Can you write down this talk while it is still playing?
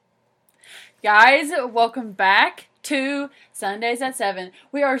Guys, welcome back to Sundays at 7.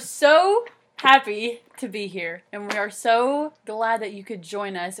 We are so happy to be here, and we are so glad that you could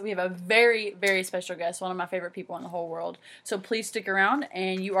join us. We have a very, very special guest, one of my favorite people in the whole world. So please stick around,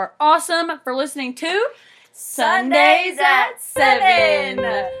 and you are awesome for listening to Sundays at 7.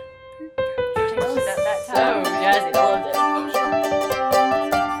 That time. So jazzy, I loved it.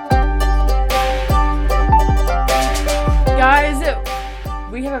 Guys,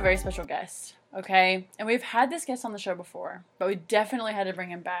 we have a very special guest, okay? And we've had this guest on the show before, but we definitely had to bring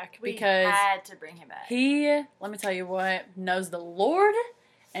him back because had to bring him back. he, let me tell you what, knows the Lord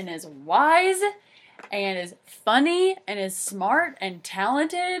and is wise and is funny and is smart and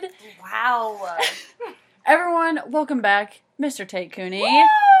talented. Wow. Everyone, welcome back, Mr. Tate Cooney.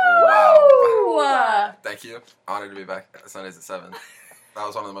 Wow. Woo! Thank you. Honored to be back at Sundays at 7. That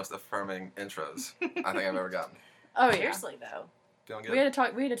was one of the most affirming intros I think I've ever gotten. Oh, yeah. Seriously, though. Feeling good? We had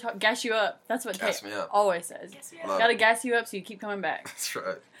to talk, gas you up. That's what Gas Tate me up. always says. Yes, Love Gotta it. gas you up so you keep coming back. That's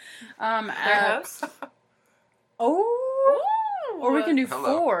right. Their host? Oh. Or we can do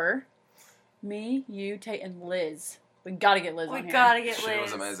Hello. 4. Me, you, Tate, and Liz. We gotta get Liz We on here. gotta get She Liz.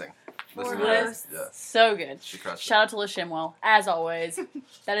 was amazing. For Listen Liz. to her. hosts. Yeah. So good. She crushed Shout out to Liz Shimwell, as always.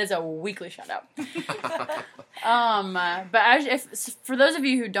 That is a weekly shout out. But for those of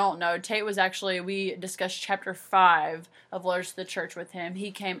you who don't know, Tate was we discussed chapter 5 of Letters to the Church with him.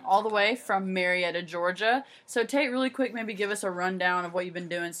 He came all the way from Marietta, Georgia. So Tate, really quick, maybe give us a rundown of what you've been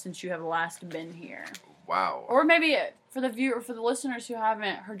doing since you have last been here. Wow. Or maybe for the listeners who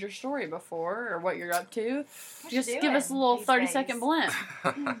haven't heard your story before or what you're up to, What you just give us a little these 30-second days?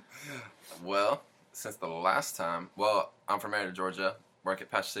 blend. Well, since the last time, I'm from Marietta, Georgia. Work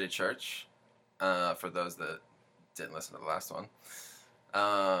at Patch City Church. For those that didn't listen to the last one.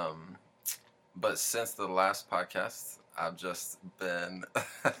 But since the last podcast, I've just been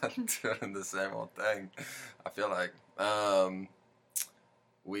doing the same old thing. I feel like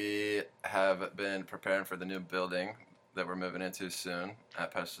we have been preparing for the new building that we're moving into soon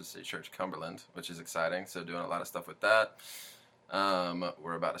at Pastor City Church, Cumberland, which is exciting. So doing a lot of stuff with that.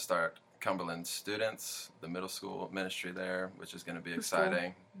 We're about to start Cumberland Students, the middle school ministry there, which is going to be That's cool.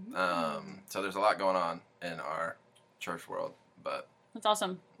 exciting. So there's a lot going on in our church world, but That's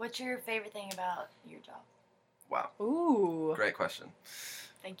awesome. What's your favorite thing about your job? wow, Ooh. great question.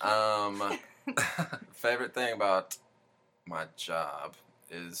 Thank you. Favorite thing about my job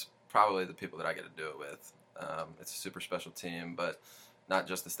is probably the people that I get to do it with. It's a super special team, but not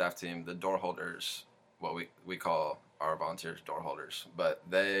just the staff team, the door holders, what we call our volunteers door holders, but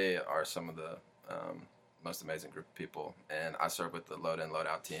they are some of the most amazing group of people. And I serve with the load in, load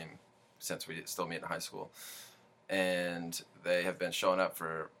out team since we still meet in high school. And they have been showing up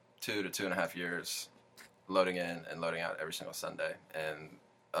for 2 to 2.5 years, loading in and loading out every single Sunday. And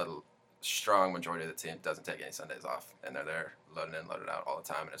a strong majority of the team doesn't take any Sundays off, and they're there loading in, loading out all the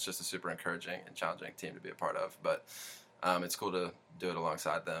time. And it's just a super encouraging and challenging team to be a part of. But it's cool to do it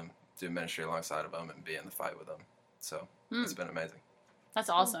alongside them, do ministry alongside of them, and be in the fight with them. So it's been amazing. That's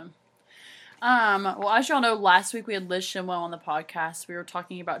awesome. Well, as y'all know, last week we had Liz Shimwell on the podcast. We were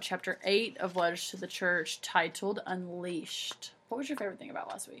talking about chapter 8 of Letters to the Church, titled Unleashed. What was your favorite thing about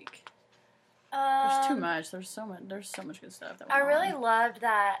last week? There's too much. There's so much good stuff. That I went really on. loved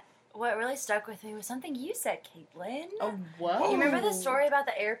that. What really stuck with me was something you said, Caitlin. Oh, whoa. You remember the story about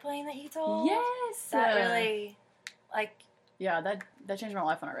the airplane that you told? Yes. That really, Yeah, that changed my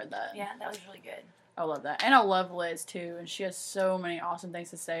life when I read that. yeah, that was really good. I love that. And I love Liz, too. And she has so many awesome things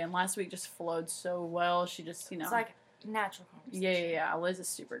to say. And last week just flowed so well. She just, It's like natural conversation. Yeah. Liz is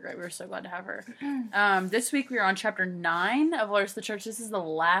super great. We were so glad to have her. This week we are on chapter 9 of Letters to the Church. This is the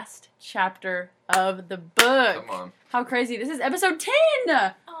last chapter of the book. Come on. How crazy. This is episode 10.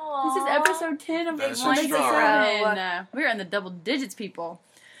 Aww. This is episode 10 of That is so Sundays at strong. 7. We're in the double digits, people.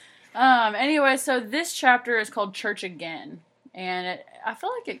 Anyway, so this chapter is called Church Again. And I feel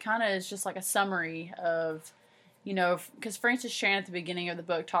like it kind of is just like a summary of, because Francis Chan at the beginning of the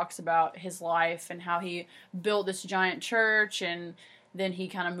book talks about his life and how he built this giant church, and then he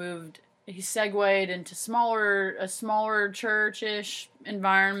kind of he segued into a smaller church-ish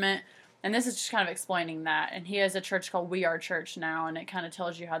environment. And this is just kind of explaining that. And he has a church called We Are Church now, and it kind of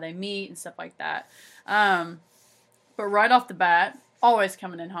tells you how they meet and stuff like that. But right off the bat, always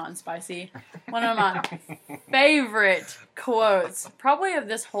coming in hot and spicy, one of my favorite quotes, probably of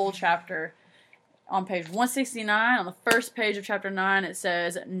this whole chapter, on page 169, on the first page of chapter 9, it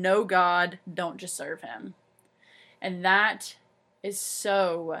says, "Know God, don't just serve Him." And that is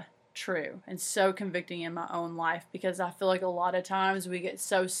so true and so convicting in my own life, because I feel like a lot of times we get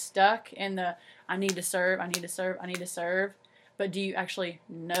so stuck in the I need to serve. but do you actually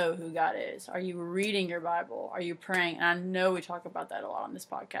know who God is? Are you reading your Bible? Are you praying? And I know we talk about that a lot on this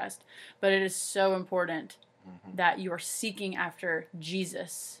podcast, but it is so important that you are seeking after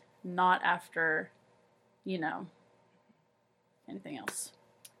Jesus, not after, anything else.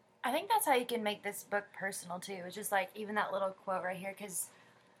 I think that's how you can make this book personal too. It's just like even that little quote right here, because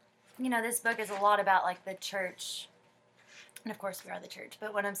this book is a lot about like the church, and of course we are the church.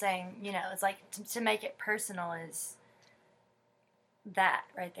 But what I'm saying, it's like to make it personal is that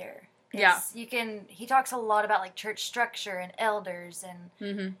right there. He talks a lot about like church structure and elders and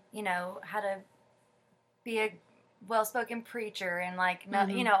how to be a well-spoken preacher and like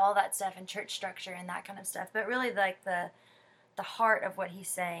all that stuff and church structure and that kind of stuff. But really like the heart of what he's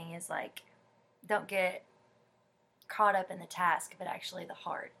saying is like, don't get caught up in the task, but actually the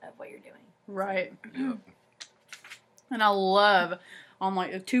heart of what you're doing. Right. And I love on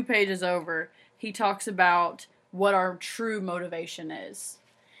like 2 pages over, he talks about what our true motivation is.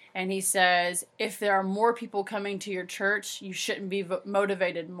 And he says, if there are more people coming to your church, you shouldn't be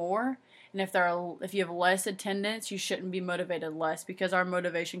motivated more. And if you have less attendance, you shouldn't be motivated less, because our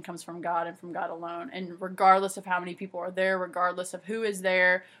motivation comes from God and from God alone. And regardless of how many people are there, regardless of who is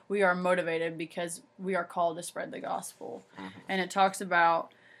there, we are motivated because we are called to spread the gospel. And it talks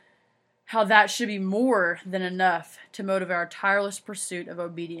about how that should be more than enough to motivate our tireless pursuit of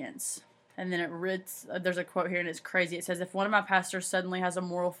obedience. And then there's a quote here, and it's crazy. It says, if one of my pastors suddenly has a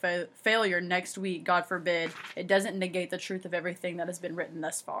moral failure next week, God forbid, it doesn't negate the truth of everything that has been written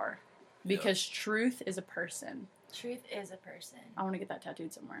thus far. Because truth is a person. Truth is a person. I want to get that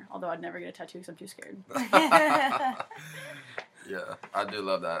tattooed somewhere. Although I'd never get a tattoo because I'm too scared. Yeah, I do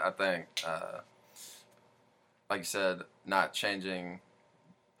love that. I think, like you said, not changing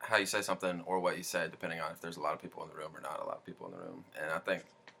how you say something or what you say depending on if there's a lot of people in the room or not a lot of people in the room. And I think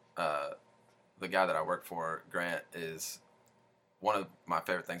the guy that I work for, Grant, is one of my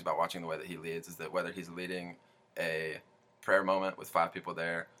favorite things about watching the way that he leads is that whether he's leading a prayer moment with 5 people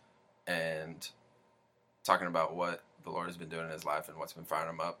there and talking about what the Lord has been doing in his life and what's been firing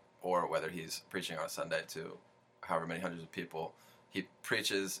him up, or whether he's preaching on a Sunday to however many hundreds of people, he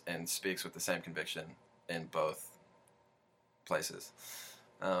preaches and speaks with the same conviction in both places.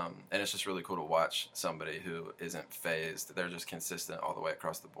 And it's just really cool to watch somebody who isn't phased. They're just consistent all the way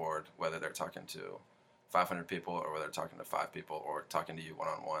across the board, whether they're talking to 500 people or whether they're talking to 5 people or talking to you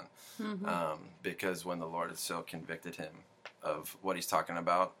one-on-one. Because when the Lord has so convicted him of what he's talking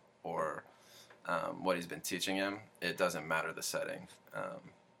about or what he's been teaching him, it doesn't matter the setting.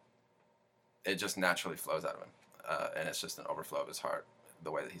 It just naturally flows out of him. And it's just an overflow of his heart, the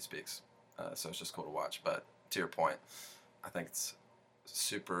way that he speaks. So it's just cool to watch. But to your point, I think it's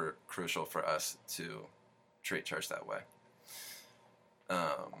super crucial for us to treat church that way.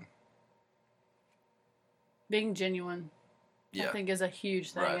 Being genuine, I think, is a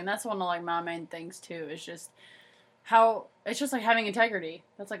huge thing. Right. And that's one of like my main things too, is just how it's just like having integrity.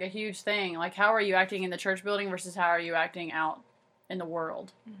 That's like a huge thing. Like, how are you acting in the church building versus how are you acting out in the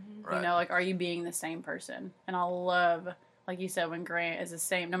world? Right. You know, like, are you being the same person? And I love, like you said, when Grant is the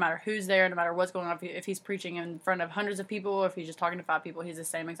same, no matter who's there, no matter what's going on, if he's preaching in front of hundreds of people, or if he's just talking to 5 people, he's the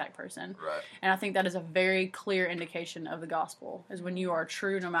same exact person. Right. And I think that is a very clear indication of the gospel, is when you are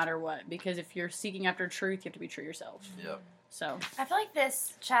true no matter what. Because if you're seeking after truth, you have to be true yourself. Yep. So I feel like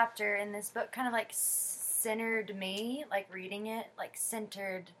this chapter in this book kind of like centered me, like reading it, like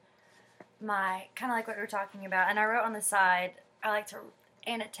centered my, kind of like what we were talking about. And I wrote on the side, I like to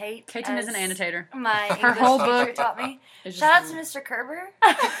annotate. Kaiten is an annotator. My Her English whole teacher book taught me. is Shout out to Mr. Kerber.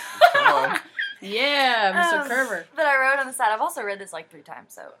 Come on. Yeah, Mr. Kerber. But I wrote on the side, I've also read this like 3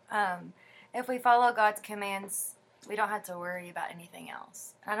 times, so if we follow God's commands, we don't have to worry about anything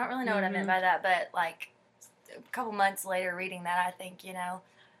else. I don't really know what I meant by that, but like a couple months later reading that, I think, you know,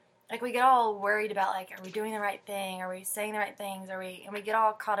 like we get all worried about like, are we doing the right thing? Are we saying the right things? And we get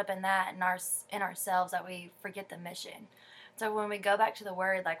all caught up in that in ourselves that we forget the mission. So when we go back to the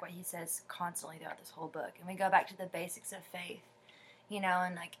Word, like what he says constantly throughout this whole book, and we go back to the basics of faith, you know,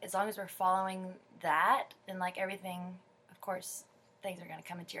 and like as long as we're following that, then like everything, of course, things are going to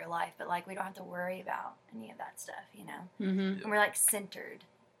come into your life, but like we don't have to worry about any of that stuff, you know. Mm-hmm. And we're like centered.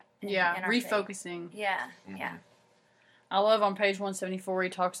 In our refocusing. faith. Yeah, yeah. I love on page 174,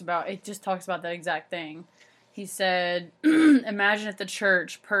 it talks about that exact thing. He said, imagine if the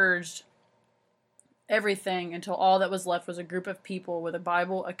church purged everything until all that was left was a group of people with a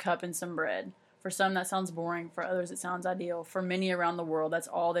Bible, a cup, and some bread. For some, that sounds boring. For others, it sounds ideal. For many around the world, that's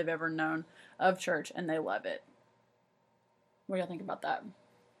all they've ever known of church, and they love it. What do y'all think about that?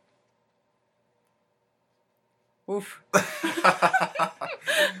 Oof.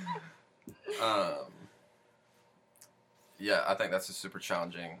 Yeah, I think that's a super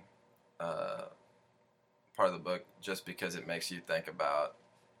challenging part of the book, just because it makes you think about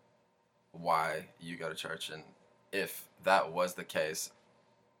why you go to church, and if that was the case,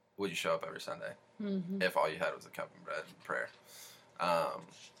 would you show up every Sunday if all you had was a cup of bread and prayer?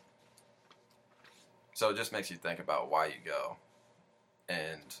 So it just makes you think about why you go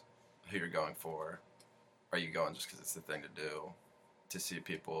and who you're going for. Are you going just because it's the thing to do, to see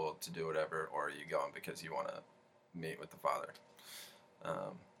people, to do whatever, or are you going because you want to meet with the Father?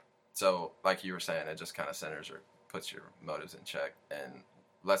 So like you were saying, it just kind of centers or puts your motives in check. And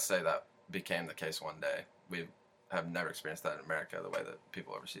let's say that became the case one day. We have never experienced that in America the way that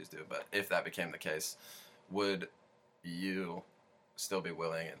people overseas do. But if that became the case, would you still be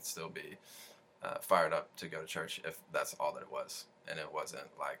willing and still be fired up to go to church if that's all that it was, and it wasn't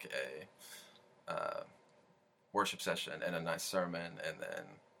like a worship session and a nice sermon and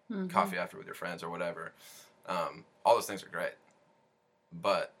then coffee after with your friends or whatever? All those things are great,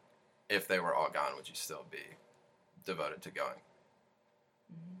 but if they were all gone, would you still be devoted to going?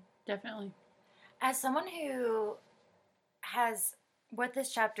 Definitely. As someone who has, what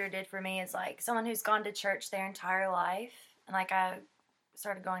this chapter did for me is like someone who's gone to church their entire life, and like I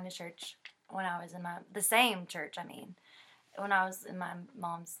started going to church when I was in the same church, when I was in my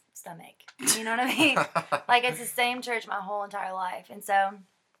mom's stomach. You know what I mean? Like, it's the same church my whole entire life. And so,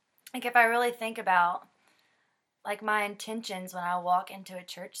 like, if I really think about, like, my intentions when I walk into a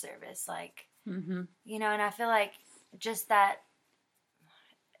church service, like, you know, and I feel like just that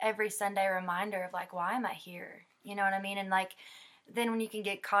every Sunday reminder of, like, why am I here? You know what I mean? And, like, then when you can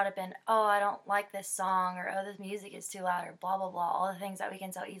get caught up in, oh, I don't like this song, or, oh, this music is too loud, or blah, blah, blah, all the things that we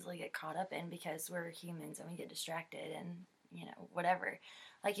can so easily get caught up in because we're humans and we get distracted and, you know, whatever.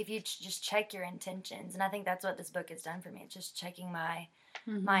 Like, if you just check your intentions, and I think that's what this book has done for me. It's just checking my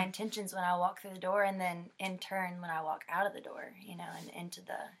intentions when I walk through the door, and then in turn when I walk out of the door, you know, and into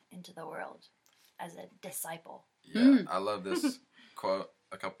the world as a disciple. Yeah, I love this quote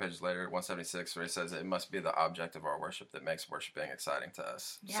a couple pages later, 176, where he says, "It must be the object of our worship that makes worshiping exciting to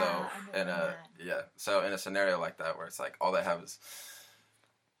us." Yeah, so in a scenario like that, where it's like all they have is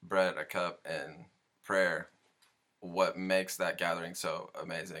bread, a cup, and prayer, what makes that gathering so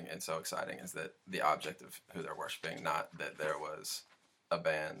amazing and so exciting is that the object of who they're worshiping, not that there was a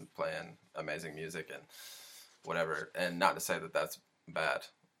band playing amazing music and whatever. And not to say that that's bad,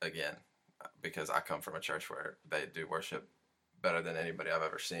 again, because I come from a church where they do worship better than anybody I've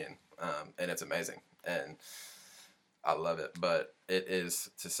ever seen, and it's amazing, and I love it. But it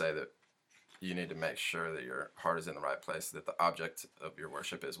is to say that you need to make sure that your heart is in the right place, that the object of your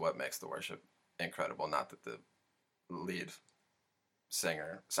worship is what makes the worship incredible, not that the lead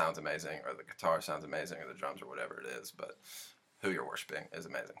singer sounds amazing or the guitar sounds amazing or the drums or whatever it is, but who you're worshiping is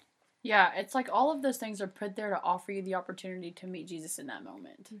amazing. Yeah, it's like all of those things are put there to offer you the opportunity to meet Jesus in that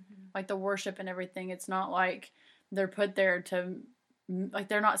moment. Like the worship and everything, it's not like they're put there to, like,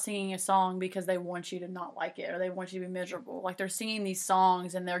 they're not singing a song because they want you to not like it or they want you to be miserable. Like, they're singing these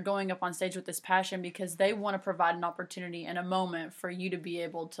songs and they're going up on stage with this passion because they want to provide an opportunity and a moment for you to be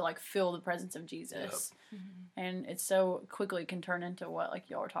able to, like, feel the presence of Jesus. Yep. And it so quickly can turn into what, like,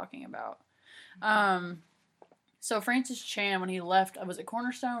 y'all were talking about. So Francis Chan, when he left, was it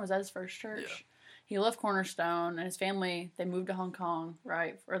Cornerstone? Was that his first church? Yeah. He left Cornerstone, and his family, they moved to Hong Kong,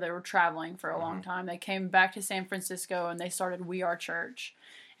 right? Or they were traveling for a long time. They came back to San Francisco, and they started We Are Church.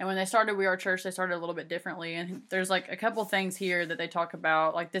 And when they started We Are Church, they started a little bit differently. And there's, like, a couple things here that they talk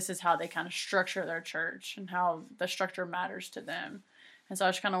about. Like, this is how they kind of structure their church and how the structure matters to them. And so I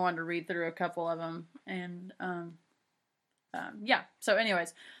just kind of wanted to read through a couple of them. And, yeah. So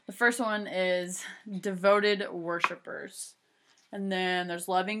anyways, the first one is devoted worshipers. And then there's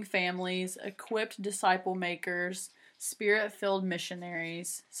loving families, equipped disciple makers, spirit-filled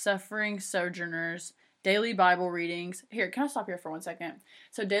missionaries, suffering sojourners, daily Bible readings. Here, can I stop here for 1 second?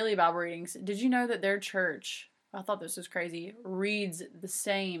 So daily Bible readings. Did you know that their church, I thought this was crazy, reads the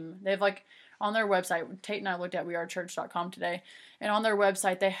same. They have, like, on their website, Tate and I looked at wearechurch.com today, and on their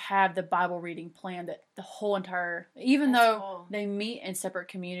website they have the Bible reading plan that the whole entire, even That's though cool. They meet in separate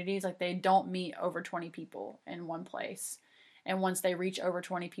communities, like they don't meet over 20 people in one place. And once they reach over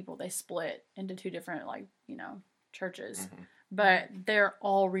 20 people, they split into two different, like, you know, churches. But they're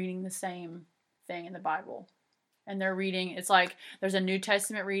all reading the same thing in the Bible. And they're reading, it's like there's a New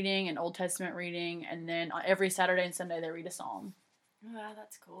Testament reading, an Old Testament reading, and then every Saturday and Sunday they read a psalm. Wow,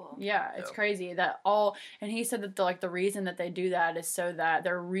 that's cool. Yeah, it's crazy that all, and he said that the reason that they do that is so that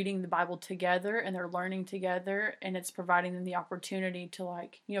they're reading the Bible together and they're learning together, and it's providing them the opportunity to,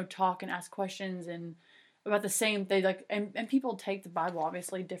 like, you know, talk and ask questions and about the same thing. Like, and people take the Bible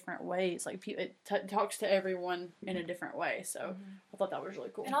obviously different ways. Like, it talks to everyone in a different way. So I thought that was really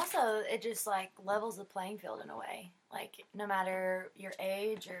cool. And also, it just like levels the playing field in a way. Like, no matter your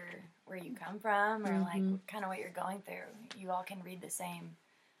age or where you come from or like kind of what you're going through, you all can read the same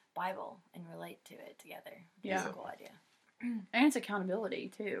Bible and relate to it together. Yeah. It's a cool idea. And it's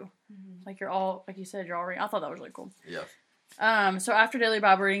accountability too. Like, you're all, like you said, you're all reading. I thought that was really cool. Yeah. So after daily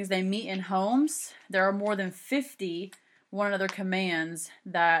Bible readings, they meet in homes. There are more than 50 one another commands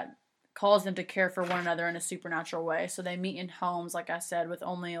that calls them to care for one another in a supernatural way. So they meet in homes, like I said, with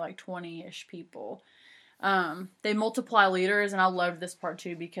only like 20-ish people. They multiply leaders, and I loved this part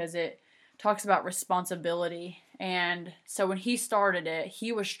too because it talks about responsibility. And so when he started it,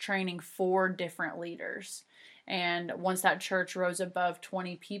 he was training 4 different leaders. And once that church rose above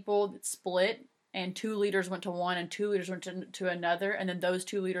 20 people, it split. And 2 leaders went to one and 2 leaders went to another. And then those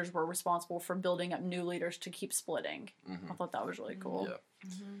 2 leaders were responsible for building up new leaders to keep splitting. I thought that was really cool.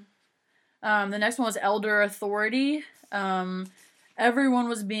 Yeah. The next one was elder authority. Everyone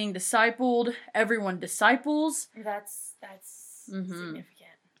was being discipled. Everyone disciples. That's significant.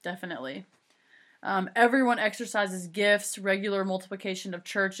 Definitely. Everyone exercises gifts, regular multiplication of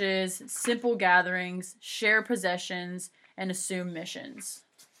churches, simple gatherings, share possessions, and assume missions.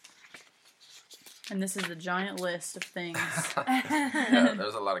 And this is a giant list of things. Yeah,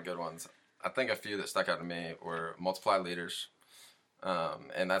 there's a lot of good ones. I think a few that stuck out to me were multiply leaders.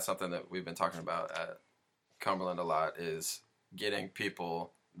 And that's something that we've been talking about at Cumberland a lot, is getting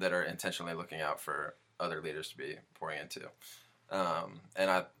people that are intentionally looking out for other leaders to be pouring into. And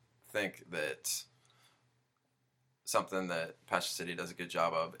I think that something that Passion City does a good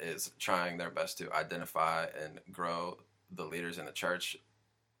job of is trying their best to identify and grow the leaders in the church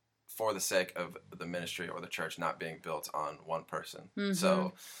for the sake of the ministry or the church not being built on one person.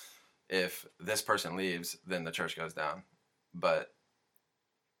 So if this person leaves, then the church goes down. But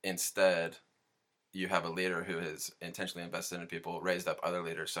instead, you have a leader who has intentionally invested in people, raised up other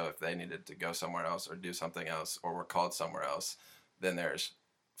leaders, so if they needed to go somewhere else or do something else or were called somewhere else, then there's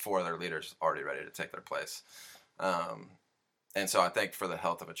 4 other leaders already ready to take their place. And so I think for the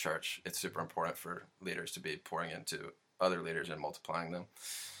health of a church, it's super important for leaders to be pouring into other leaders and multiplying them.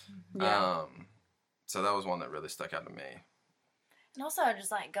 Yeah. So that was one that really stuck out to me. And also,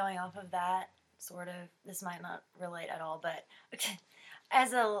 just like going off of that, sort of, this might not relate at all, but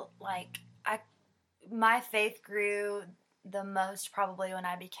as a, like, my faith grew the most probably when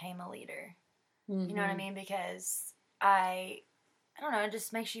I became a leader. You know what I mean? Because I don't know, it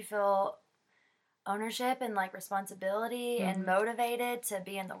just makes you feel ownership and like responsibility and motivated to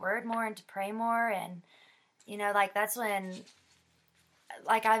be in the Word more and to pray more. And, you know, like that's when,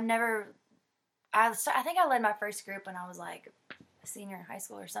 like I think I led my first group when I was like a senior in high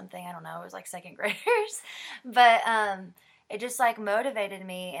school or something. I don't know. It was like second graders. But it just like motivated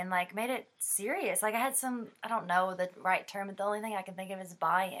me and like made it serious. Like I had I don't know the right term, but the only thing I can think of is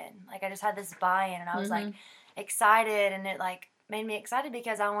buy-in. Like I just had this buy-in and I was like excited, and it like made me excited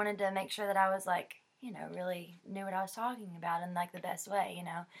because I wanted to make sure that I was like, you know, really knew what I was talking about in like the best way, you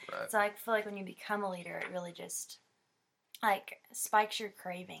know. Right. So I feel like when you become a leader, it really just like spikes your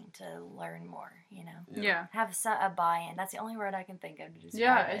craving to learn more, you know. Yeah. Have a buy-in. That's the only word I can think of to describe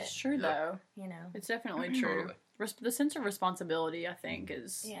Yeah, it. it's true though. You know. It's definitely true. Totally. The sense of responsibility, I think,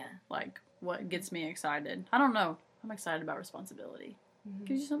 is Yeah. like what gets me excited. I don't know. I'm excited about responsibility.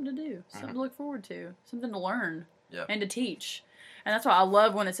 Gives you something to do, something to look forward to, something to learn, and to teach. And that's why I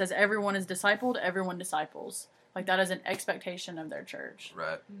love when it says everyone is discipled, everyone disciples. Like that is an expectation of their church.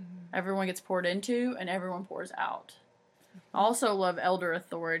 Right. Everyone gets poured into and everyone pours out. I also love elder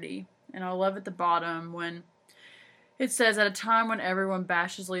authority. And I love at the bottom when it says, at a time when everyone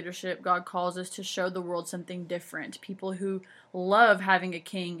bashes leadership, God calls us to show the world something different. People who love having a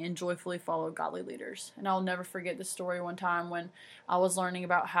king and joyfully follow godly leaders. And I'll never forget the story one time when I was learning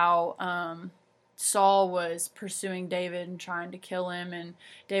about how Saul was pursuing David and trying to kill him. And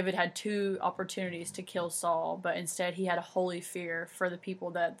David had 2 opportunities to kill Saul, but instead he had a holy fear for the people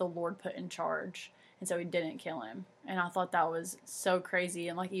that the Lord put in charge. And so he didn't kill him. And I thought that was so crazy.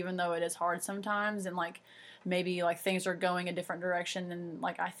 And like, even though it is hard sometimes and like, maybe like things are going a different direction than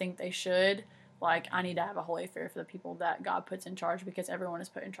like I think they should, like I need to have a holy fear for the people that God puts in charge, because everyone is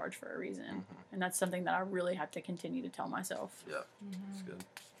put in charge for a reason. And that's something that I really have to continue to tell myself. Yeah, that's good.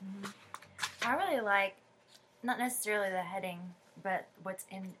 I really like, not necessarily the heading, but what's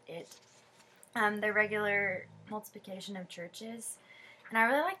in it. The regular multiplication of churches. And I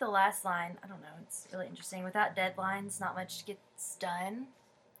really like the last line. I don't know, it's really interesting. Without deadlines, not much gets done.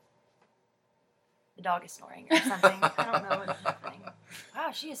 The dog is snoring or something. I don't know what's happening.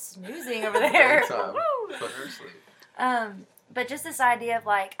 Wow, she is snoozing over there. Big time. Woo! Put her to sleep. But just this idea of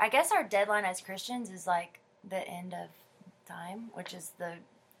like, I guess our deadline as Christians is like the end of time, which is the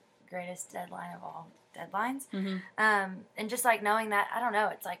greatest deadline of all deadlines. Mm-hmm. And just like knowing that, I don't know,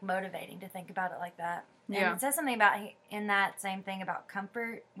 it's like motivating to think about it like that. And Yeah. it says something about in that same thing about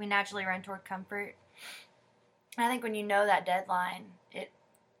comfort. We naturally run toward comfort. And I think when you know that deadline,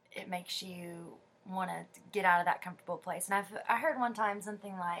 it makes you want to get out of that comfortable place. And I heard one time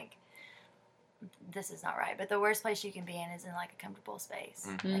something like, this is not right, but the worst place you can be in is in like a comfortable space.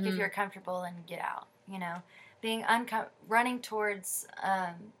 Mm-hmm. Like if you're comfortable, then get out. You know, being running towards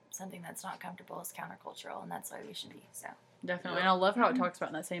something that's not comfortable is countercultural, and that's the way we should be. So Definitely. Yeah. And I love how it talks about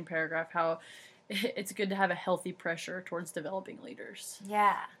in that same paragraph how it's good to have a healthy pressure towards developing leaders.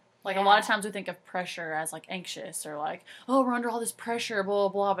 yeah, Like yeah. a lot of times we think of pressure as like anxious or like, oh, we're under all this pressure, blah, blah,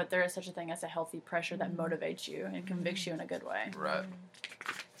 blah. But there is such a thing as a healthy pressure that motivates you and convicts you in a good way. Right.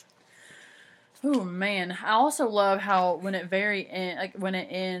 Oh man, I also love how when it when it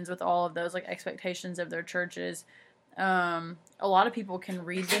ends with all of those like expectations of their churches, a lot of people can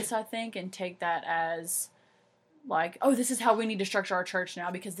read this, I think, and take that as like, oh, this is how we need to structure our church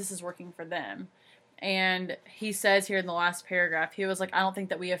now because this is working for them. And he says here in the last paragraph, he was like, I don't think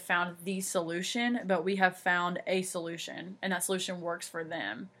that we have found the solution, but we have found a solution, and that solution works for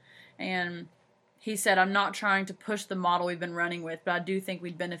them. And he said, I'm not trying to push the model we've been running with, but I do think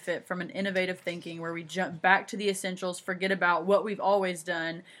we'd benefit from an innovative thinking where we jump back to the essentials, forget about what we've always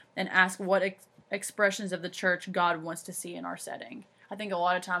done, and ask what expressions of the church God wants to see in our setting. I think a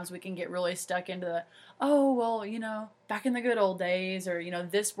lot of times we can get really stuck into the, oh, well, you know, back in the good old days, or, you know,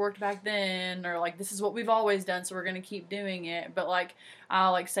 this worked back then, or like, this is what we've always done, so we're going to keep doing it. But like,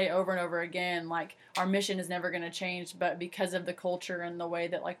 I'll like say over and over again, like, our mission is never going to change, but because of the culture and the way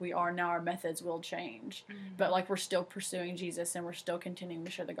that like we are now, our methods will change. Mm-hmm. But like, we're still pursuing Jesus and we're still continuing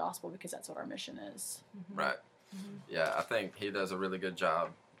to share the gospel because that's what our mission is. Right. Mm-hmm. Yeah, I think he does a really good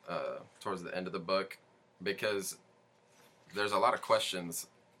job towards the end of the book because there's a lot of questions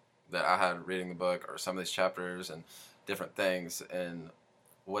that I had reading the book or some of these chapters and different things. And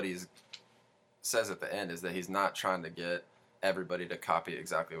what he says at the end is that he's not trying to get everybody to copy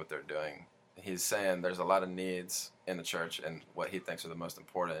exactly what they're doing. He's saying there's a lot of needs in the church and what he thinks are the most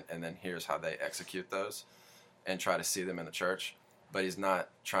important, and then here's how they execute those and try to see them in the church. But he's not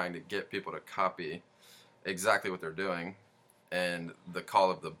trying to get people to copy exactly what they're doing. And the call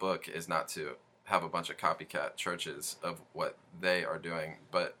of the book is not to have a bunch of copycat churches of what they are doing.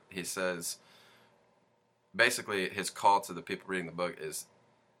 But he says, basically, his call to the people reading the book is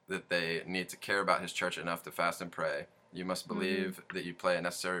that they need to care about his church enough to fast and pray. You must believe that you play a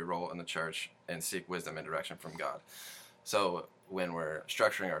necessary role in the church and seek wisdom and direction from God. So when we're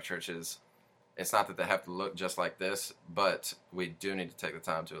structuring our churches, it's not that they have to look just like this, but we do need to take the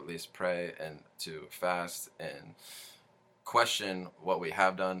time to at least pray and to fast and question what we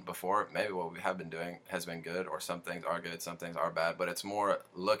have done before. Maybe what we have been doing has been good, or some things are good, some things are bad, but it's more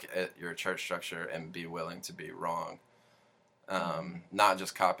look at your church structure and be willing to be wrong. Not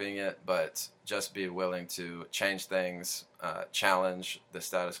just copying it, but just be willing to change things, challenge the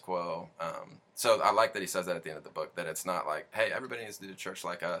status quo. So I like that he says that at the end of the book, that it's not like, hey, everybody needs to do church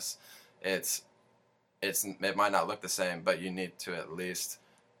like us. It might not look the same, but you need to at least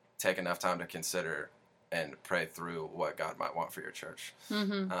take enough time to consider and pray through what God might want for your church.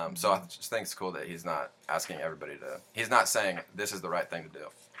 Mm-hmm. So I just think it's cool that he's not asking everybody he's not saying this is the right thing to do.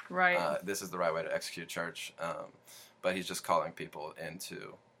 Right. This is the right way to execute church. But he's just calling people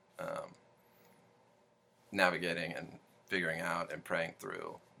into navigating and figuring out and praying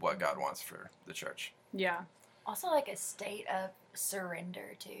through what God wants for the church. Yeah. Also, like a state of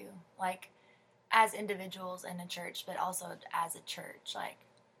surrender too, like as individuals in a church, but also as a church, like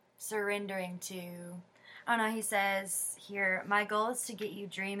surrendering to. I don't know, he says here, my goal is to get you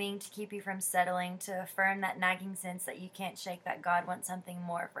dreaming, to keep you from settling, to affirm that nagging sense that you can't shake that God wants something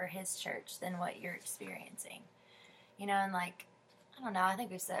more for his church than what you're experiencing. You know, and like, I don't know, I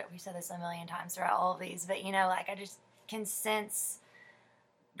think we've said this a million times throughout all of these, but you know, like I just can sense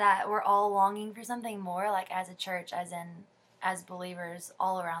that we're all longing for something more, like as a church, as believers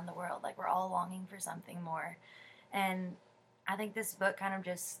all around the world, like we're all longing for something more. And I think this book kind of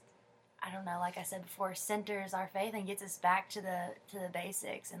just, I don't know, like I said before, centers our faith and gets us back to the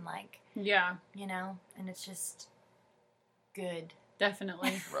basics and like, Yeah. you know, and it's just good.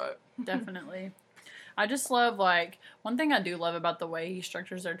 Definitely. Right. Definitely. I just love, like, one thing I do love about the way he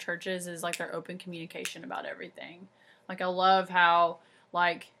structures their churches is, like, their open communication about everything. Like, I love how,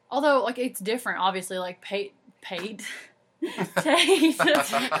 like, although, like, it's different, obviously, like, Pate, Tate.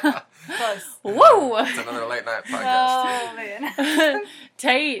 Close. Whoa! It's another late night podcast. Oh man.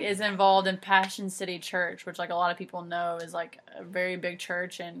 Tate is involved in Passion City Church, which like a lot of people know is like a very big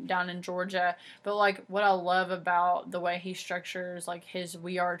church and down in Georgia. But like what I love about the way he structures like his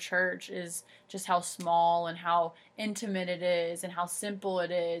We Are Church is just how small and how intimate it is and how simple it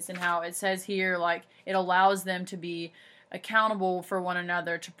is and how it says here like it allows them to be accountable for one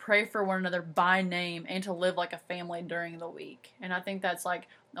another, to pray for one another by name, and to live like a family during the week. And I think that's like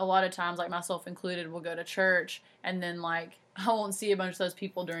a lot of times, like myself included, we'll go to church and then like I won't see a bunch of those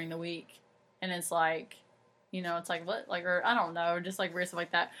people during the week, and it's like, you know, it's like what, like, or I don't know, just like weird stuff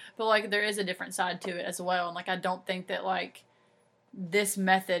like that. But like there is a different side to it as well, and like I don't think that like this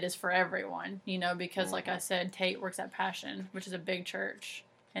method is for everyone, you know, because like I said, Tate works at Passion, which is a big church.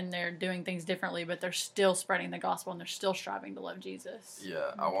 And they're doing things differently, but they're still spreading the gospel and they're still striving to love Jesus.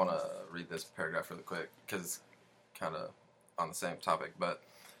 Yeah, I want to read this paragraph really quick because it's kind of on the same topic. But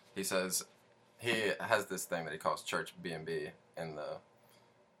he says he has this thing that he calls church B&B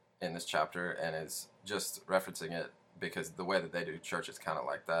in this chapter, and is just referencing it because the way that they do church is kind of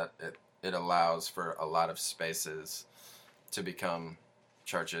like that. It allows for a lot of spaces to become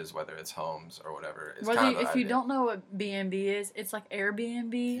churches, whether it's homes or whatever. It's kind of if you don't know what B&B is, it's like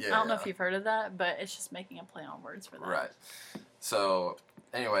Airbnb. Yeah, I don't know if you've heard of that, but it's just making a play on words for that. Right. So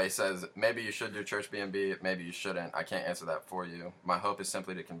anyway, he says, maybe you should do church B&B, maybe you shouldn't. I can't answer that for you. My hope is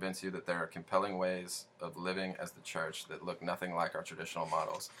simply to convince you that there are compelling ways of living as the church that look nothing like our traditional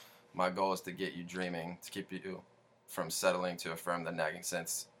models. My goal is to get you dreaming, to keep you from settling, to affirm the nagging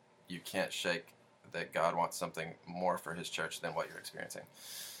sense you can't shake that God wants something more for his church than what you're experiencing.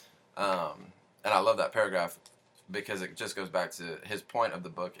 And I love that paragraph because it just goes back to his point of the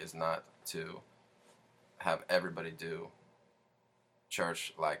book is not to have everybody do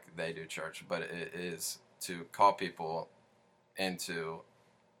church like they do church, but it is to call people into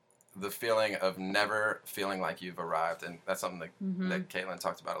the feeling of never feeling like you've arrived. And that's something that Caitlin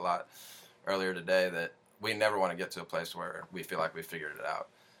talked about a lot earlier today, that we never want to get to a place where we feel like we figured it out.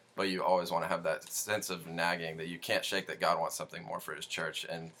 But you always want to have that sense of nagging that you can't shake, that God wants something more for his church,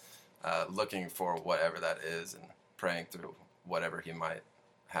 and looking for whatever that is and praying through whatever he might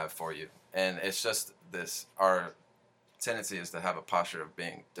have for you. And it's just this, our tendency is to have a posture of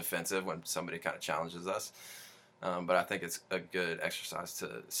being defensive when somebody kind of challenges us. But I think it's a good exercise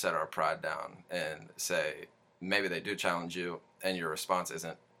to set our pride down and say, maybe they do challenge you and your response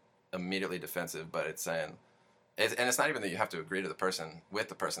isn't immediately defensive, but it's saying, and it's not even that you have to agree to the person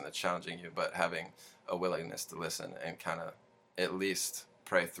that's challenging you, but having a willingness to listen and kind of at least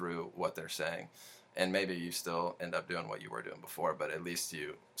pray through what they're saying. And maybe you still end up doing what you were doing before, but at least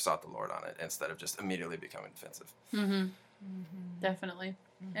you sought the Lord on it instead of just immediately becoming defensive. Definitely.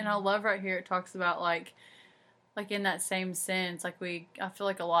 And I love right here it talks about like in that same sense, like I feel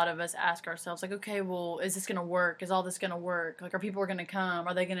like a lot of us ask ourselves, like, okay, well, is this going to work? Is all this going to work? Like, are people going to come?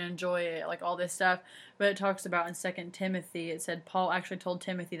 Are they going to enjoy it? Like, all this stuff. But it talks about in 2 Timothy, it said, Paul actually told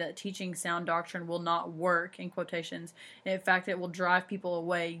Timothy that teaching sound doctrine will not work, in quotations. In fact, it will drive people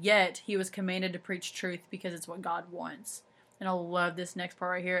away. Yet, he was commanded to preach truth because it's what God wants. And I love this next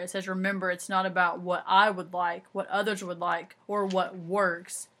part right here. It says, remember, it's not about what I would like, what others would like, or what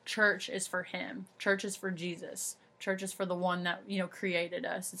works. Church is for him. Church is for Jesus. Church is for the one that, you know, created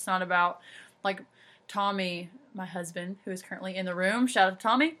us. It's not about, like, Tommy, my husband, who is currently in the room. Shout out to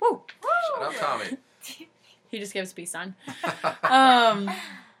Tommy. Woo! Shout out Tommy. He just gave us a peace sign.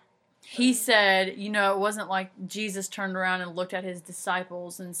 He said, you know, it wasn't like Jesus turned around and looked at his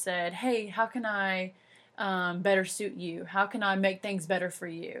disciples and said, hey, how can I better suit you? How can I make things better for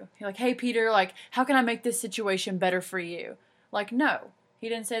you? He's like, hey, Peter, like, how can I make this situation better for you? Like, no. He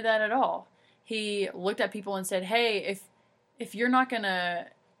didn't say that at all. He looked at people and said, hey, if you're not going to,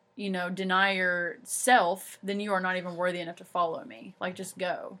 you know, deny yourself, then you are not even worthy enough to follow me. Like, just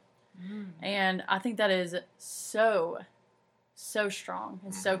go. And I think that is so strong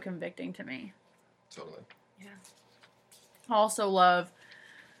and so convicting to me. Totally. Yeah. I also love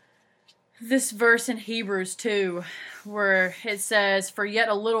this verse in Hebrews 2, where it says, for yet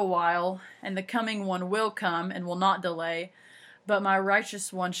a little while, and the coming one will come and will not delay. But my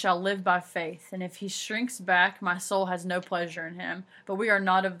righteous one shall live by faith, and if he shrinks back, my soul has no pleasure in him. But we are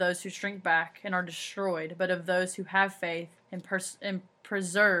not of those who shrink back and are destroyed, but of those who have faith and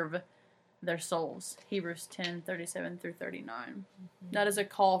preserve their souls. Hebrews 10:37-39. That is a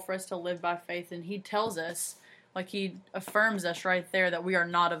call for us to live by faith, and he tells us, like he affirms us right there, that we are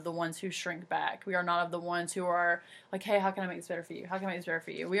not of the ones who shrink back. We are not of the ones who are like, hey, how can I make this better for you? How can I make this better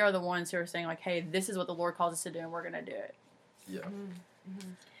for you? We are the ones who are saying, like, hey, this is what the Lord calls us to do, and we're going to do it. Yeah.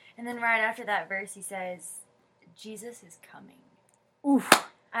 And then right after that verse, he says, Jesus is coming. Oof.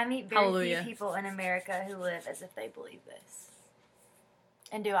 I meet very Hallelujah. few people in America who live as if they believe this.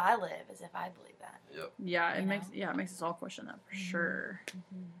 And do I live as if I believe that? Yep. Yeah, it You makes know? it makes us all question that for sure.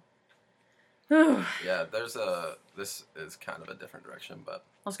 Yeah, this is kind of a different direction, but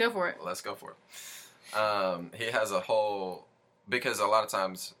Let's go for it. let's go for it. He has a whole, because a lot of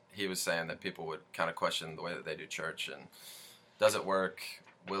times he was saying that people would kind of question the way that they do church and does it work,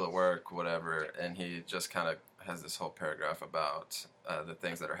 will it work, whatever, and he just kind of has this whole paragraph about the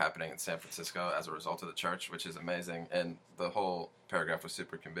things that are happening in San Francisco as a result of the church, which is amazing, and the whole paragraph was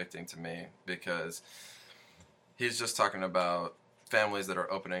super convicting to me because he's just talking about families that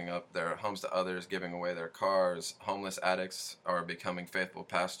are opening up their homes to others, giving away their cars. Homeless addicts are becoming faithful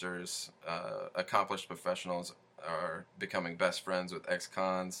pastors. Accomplished professionals are becoming best friends with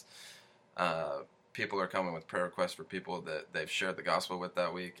ex-cons. People are coming with prayer requests for people that they've shared the gospel with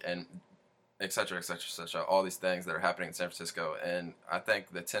that week, and et cetera, et cetera, et cetera. All these things that are happening in San Francisco. And I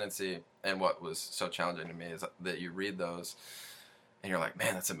think the tendency, and what was so challenging to me, is that you read those and you're like,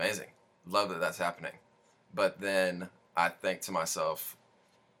 man, that's amazing. Love that that's happening. But then I think to myself,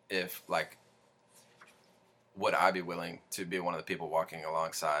 if, like, would I be willing to be one of the people walking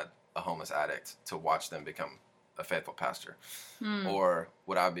alongside a homeless addict to watch them become a faithful pastor? Or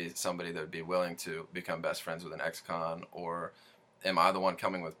would I be somebody that would be willing to become best friends with an ex-con? Or am I the one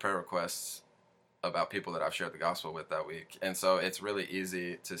coming with prayer requests about people that I've shared the gospel with that week? And so it's really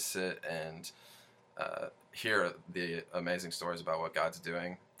easy to sit and hear the amazing stories about what God's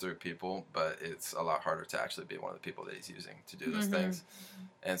doing through people, but it's a lot harder to actually be one of the people that he's using to do those things.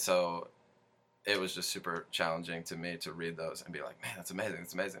 And so it was just super challenging to me to read those and be like, man, that's amazing,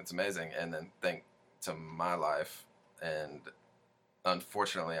 it's amazing, it's amazing, and then think to my life. And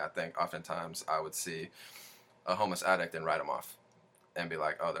unfortunately, I think oftentimes I would see a homeless addict and write them off and be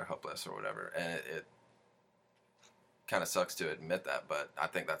like, oh, they're hopeless or whatever. And it kind of sucks to admit that, but I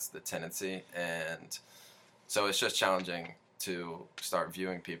think that's the tendency. And so it's just challenging to start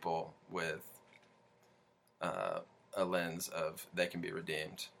viewing people with a lens of they can be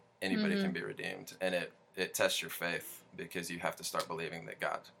redeemed. Anybody can be redeemed. And it tests your faith because you have to start believing that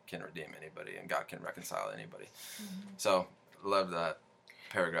God can redeem anybody and God can reconcile anybody. So love that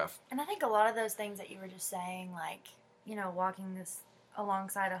paragraph. And I think a lot of those things that you were just saying, like, you know, walking this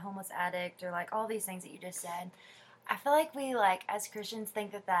alongside a homeless addict, or like all these things that you just said, I feel like we, like, as Christians,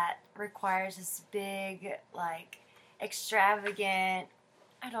 think that requires this big, like, extravagant,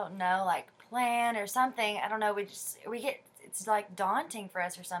 I don't know, like, plan or something. I don't know, we get, it's like daunting for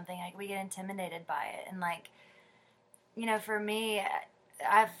us or something, like we get intimidated by it. And, like, you know, for me,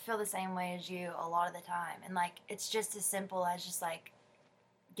 I feel the same way as you a lot of the time. And, like, it's just as simple as just, like,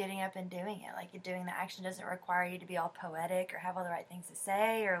 getting up and doing it. Like, doing the action doesn't require you to be all poetic or have all the right things to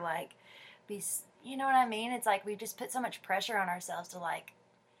say or, like, be, you know what I mean? It's like we just put so much pressure on ourselves to, like,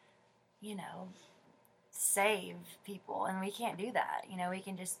 you know, save people, and we can't do that. You know, we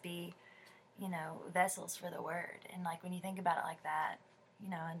can just be, you know, vessels for the word. And, like, when you think about it like that, you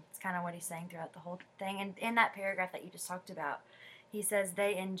know, and it's kind of what he's saying throughout the whole thing. And in that paragraph that you just talked about, he says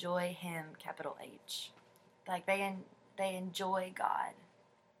they enjoy him, capital H. Like, they enjoy God.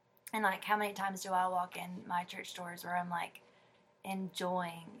 And, like, how many times do I walk in my church doors where I'm, like,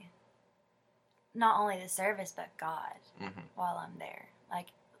 enjoying not only the service but God while I'm there, like,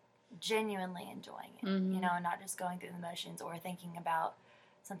 genuinely enjoying it, you know, and not just going through the motions or thinking about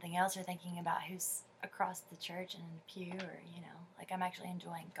something else or thinking about who's across the church and in the pew, or, you know, like, I'm actually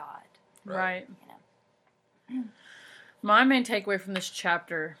enjoying God. Right. You know. My main takeaway from this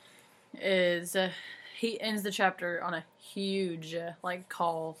chapter is he ends the chapter on a huge like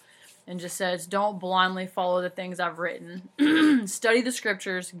call and just says, don't blindly follow the things I've written. Study the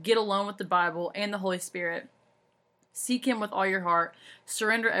scriptures, get alone with the Bible and the Holy Spirit. Seek him with all your heart.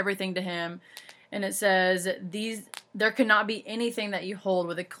 Surrender everything to him. And it says, there cannot be anything that you hold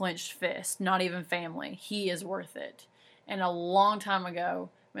with a clenched fist, not even family. He is worth it. And a long time ago,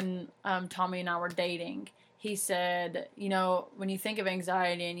 when Tommy and I were dating, he said, you know, when you think of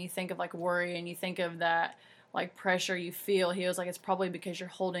anxiety and you think of, like, worry and you think of that, like, pressure you feel, he was like, it's probably because you're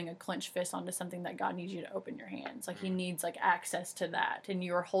holding a clenched fist onto something that God needs you to open your hands. Like, he needs, like, access to that. And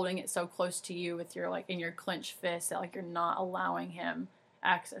you're holding it so close to you with your, like, in your clenched fist that, like, you're not allowing him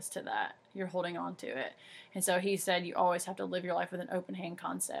access to that. You're holding on to it. And so he said you always have to live your life with an open hand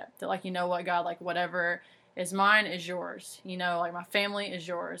concept. That, like, you know what, God, like, whatever is mine is yours. You know, like, my family is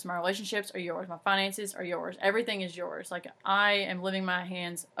yours. My relationships are yours. My finances are yours. Everything is yours. Like, I am living my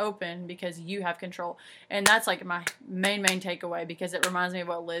hands open because you have control. And that's, like, my main takeaway, because it reminds me of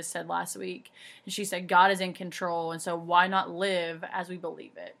what Liz said last week. And she said, God is in control. And so why not live as we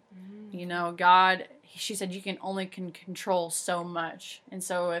believe it? You know, God, she said you can only control so much. And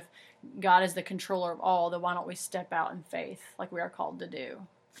so if God is the controller of all, then why don't we step out in faith like we are called to do?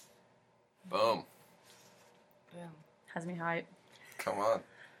 Boom. Boom. Has me hype. Come on.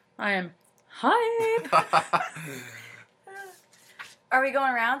 I am hype. Are we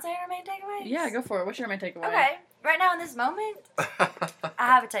going around saying our main takeaways? Yeah, go for it. What's your main takeaway? Okay. Right now in this moment, I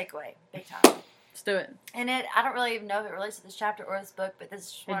have a takeaway. Big time. Let's do it. And I don't really even know if it relates to this chapter or this book, but this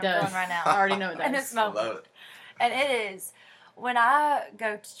is what It I'm does. feeling right now. I already know it does. In this I moment. love it. And it is, when I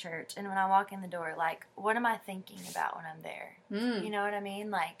go to church and when I walk in the door, like, what am I thinking about when I'm there? Mm. You know what I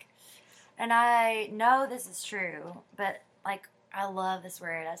mean? Like, and I know this is true, but, like, I love this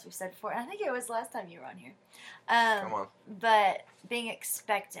word, as we've said before. And I think it was last time you were on here. Come on. But being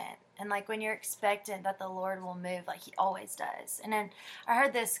expectant. And, like, when you're expectant that the Lord will move, like He always does. And then I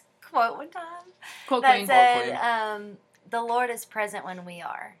heard this quote one time Quote that queen. said, the Lord is present when we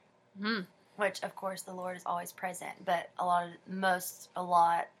are. Mm. Which, of course, the Lord is always present. But most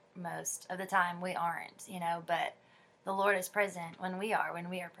of the time, we aren't, you know. But the Lord is present when we are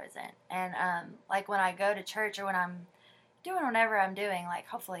present. And, like, when I go to church or when I'm doing whatever I'm doing, like,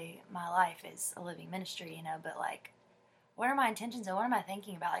 hopefully my life is a living ministry, you know, but, like, what are my intentions and what am I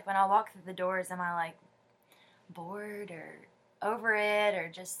thinking about? Like, when I walk through the doors, am I, like, bored or over it or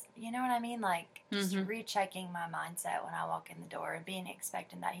just, you know what I mean? Like, just rechecking my mindset when I walk in the door and being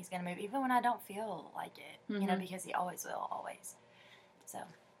expecting that He's going to move, even when I don't feel like it, you know, because He always will, always. So,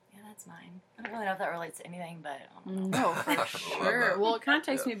 yeah, that's mine. I don't really know if that relates to anything, but I don't know. No, for Love sure. that. Well, it kind of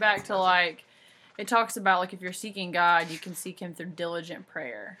takes me back to, like, it talks about, like, if you're seeking God, you can seek Him through diligent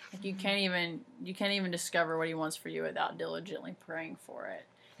prayer. Like, you can't even discover what He wants for you without diligently praying for it.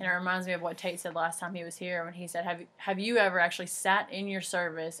 And it reminds me of what Tate said last time he was here when he said, have you ever actually sat in your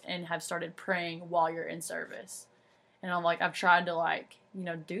service and have started praying while you're in service? And I'm like, I've tried to, like, you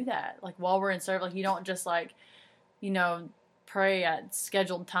know, do that. Like, while we're in service, like, you don't just, like, you know, pray at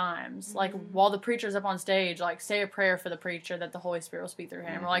scheduled times. Like, while the preacher's up on stage, like, say a prayer for the preacher that the Holy Spirit will speak through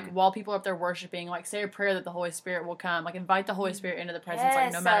him. Or, like, while people are up there worshiping, like, say a prayer that the Holy Spirit will come. Like, invite the Holy Spirit into the presence,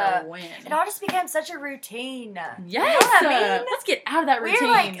 like, no Yes, matter when. It all just became such a routine. Yes! You know what I mean? Let's get out of that routine. We're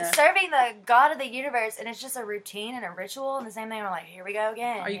like serving the God of the universe, and it's just a routine and a ritual, and the same thing. We're like, here we go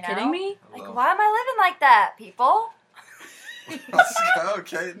again. Are you know? kidding me? Like, why am I living like that, people? Let's go,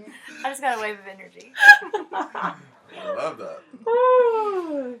 Kaden. I just got a wave of energy. I love that.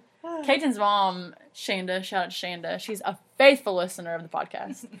 Kaiten's mom, Shanda, shout out to Shanda, she's a faithful listener of the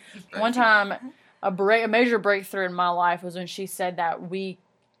podcast. One time, a major breakthrough in my life was when she said that we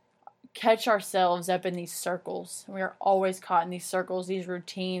catch ourselves up in these circles. We are always caught in these circles, these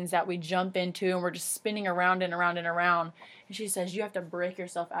routines that we jump into, and we're just spinning around and around and around. And she says you have to break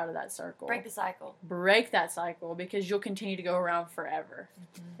yourself out of that circle. Break the cycle. Break that cycle, because you'll continue to go around forever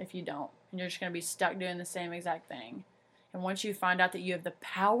if you don't. And you're just going to be stuck doing the same exact thing. And once you find out that you have the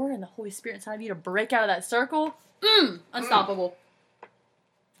power and the Holy Spirit inside of you to break out of that circle, unstoppable.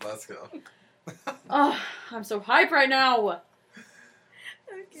 Let's go. Oh, I'm so hype right now.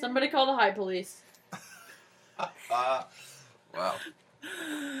 Okay. Somebody call the hype police. Wow.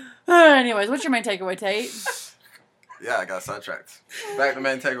 Anyways, what's your main takeaway, Tate? Yeah, I got sidetracked. Back to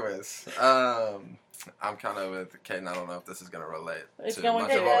main takeaways. I'm kind of with Kaden. I don't know if this is going to relate It's to going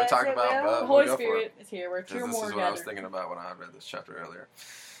much to. of what we're Yes, talking it about, will. but The Holy we'll go for Spirit it. is here. We're two or This more is what I was together. thinking about when I read this chapter earlier.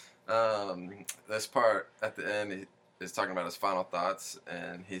 This part at the end, he is talking about his final thoughts,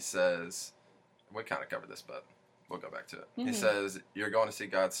 and he says, we kind of covered this, but we'll go back to it. He says, you're going to see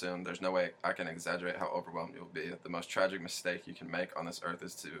God soon. There's no way I can exaggerate how overwhelmed you'll be. The most tragic mistake you can make on this earth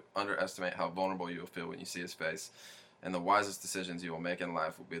is to underestimate how vulnerable you will feel when you see His face. And the wisest decisions you will make in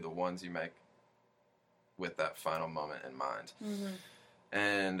life will be the ones you make with that final moment in mind.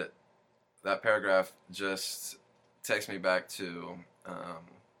 And that paragraph just takes me back to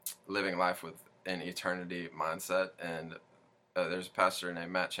living life with an eternity mindset. And there's a pastor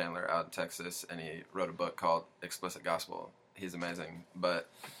named Matt Chandler out in Texas, and he wrote a book called Explicit Gospel. He's amazing, but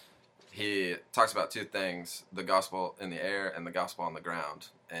he talks about two things: the gospel in the air and the gospel on the ground.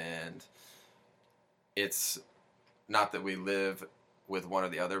 And it's not that we live with one or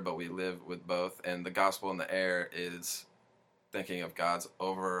the other, but we live with both. And the gospel in the air is thinking of God's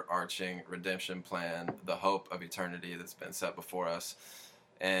overarching redemption plan, the hope of eternity that's been set before us.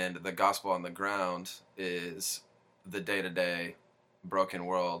 And the gospel on the ground is the day-to-day broken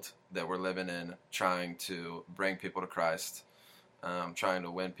world that we're living in, trying to bring people to Christ, trying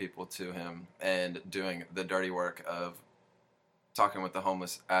to win people to Him, and doing the dirty work of talking with the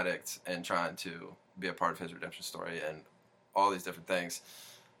homeless addict and trying to be a part of his redemption story and all these different things.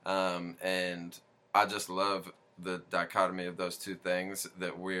 And I just love the dichotomy of those two things,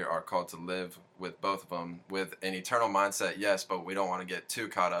 that we are called to live with both of them with an eternal mindset, yes, but we don't want to get too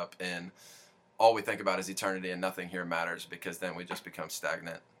caught up in all we think about is eternity and nothing here matters, because then we just become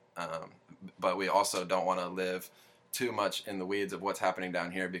stagnant. But we also don't want to live too much in the weeds of what's happening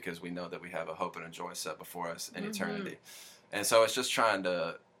down here, because we know that we have a hope and a joy set before us in eternity. And so it's just trying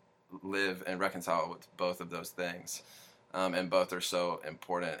to live and reconcile with both of those things. And both are so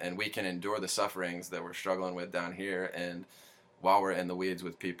important. And we can endure the sufferings that we're struggling with down here, and while we're in the weeds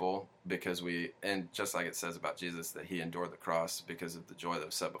with people, because and just like it says about Jesus, that he endured the cross because of the joy that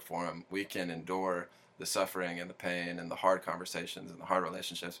was set before him, we can endure the suffering and the pain and the hard conversations and the hard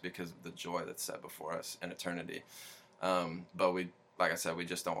relationships because of the joy that's set before us in eternity. But like I said, we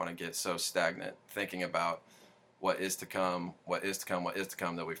just don't want to get so stagnant thinking about what is to come,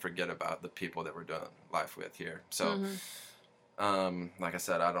 that we forget about the people that we're doing life with here. So, like I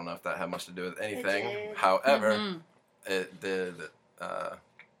said, I don't know if that had much to do with anything. However, it did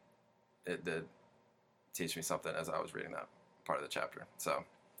teach me something as I was reading that part of the chapter. So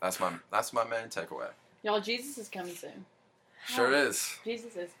that's my main takeaway. Y'all, Jesus is coming soon. Sure is.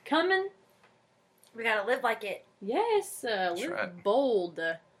 Jesus is coming. We gotta live like it. Yes, live right. bold.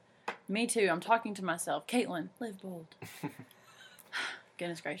 Me too. I'm talking to myself. Caitlin, live bold.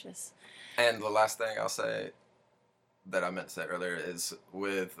 Goodness gracious. And the last thing I'll say that I meant to say earlier is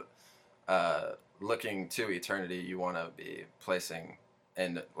with looking to eternity, you want to be placing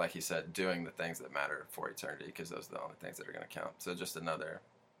and, like he said, doing the things that matter for eternity, because those are the only things that are going to count. So just another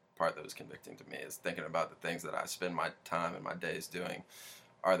part that was convicting to me is thinking about the things that I spend my time and my days doing.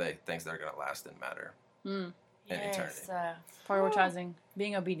 Are they things that are going to last and matter in eternity? Prioritizing,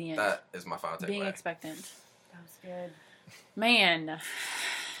 being obedient. That is my final takeaway. Being expectant. That was good. Man,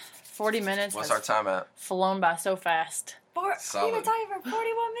 40 minutes. What's our time at? Flown by so fast. We've been Solid. talking for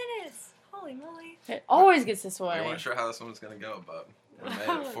 41 minutes. Holy moly. It always gets this way. We weren't sure how this one was going to go, but we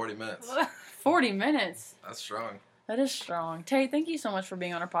made it 40 minutes. 40 minutes. That's strong. That is strong. Tate, thank you so much for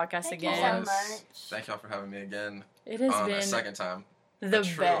being on our podcast Thank you again. so much. Thank y'all for having me again. It has on been a second time. the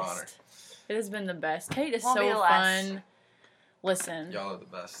true best. honor. It has been the best. Tate is Won't be so the last. fun. Listen, Y'all are the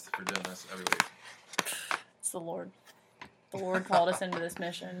best for doing this every week. it's the Lord. The Lord called us into this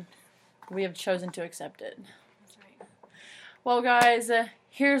mission. We have chosen to accept it. That's right. Well, guys,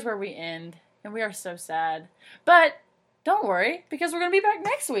 here's where we end, and we are so sad. But don't worry, because we're going to be back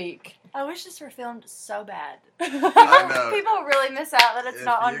next week. I wish this were filmed so bad. I know. People really miss out that it's If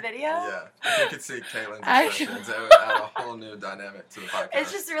not on you- video. Yeah. If you could see Caitlin's Actually- expressions, it would add a whole new dynamic to the podcast.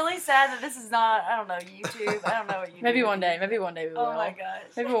 It's just really sad that this is not, I don't know, YouTube. I don't know what you Maybe do. one day. Maybe one day we will. Oh my gosh.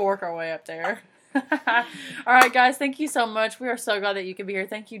 Maybe we'll work our way up there. All right, guys. Thank you so much. We are so glad that you could be here.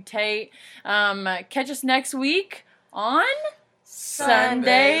 Thank you, Tate. Catch us next week on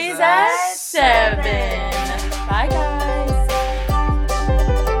Sundays at 7. Bye, guys.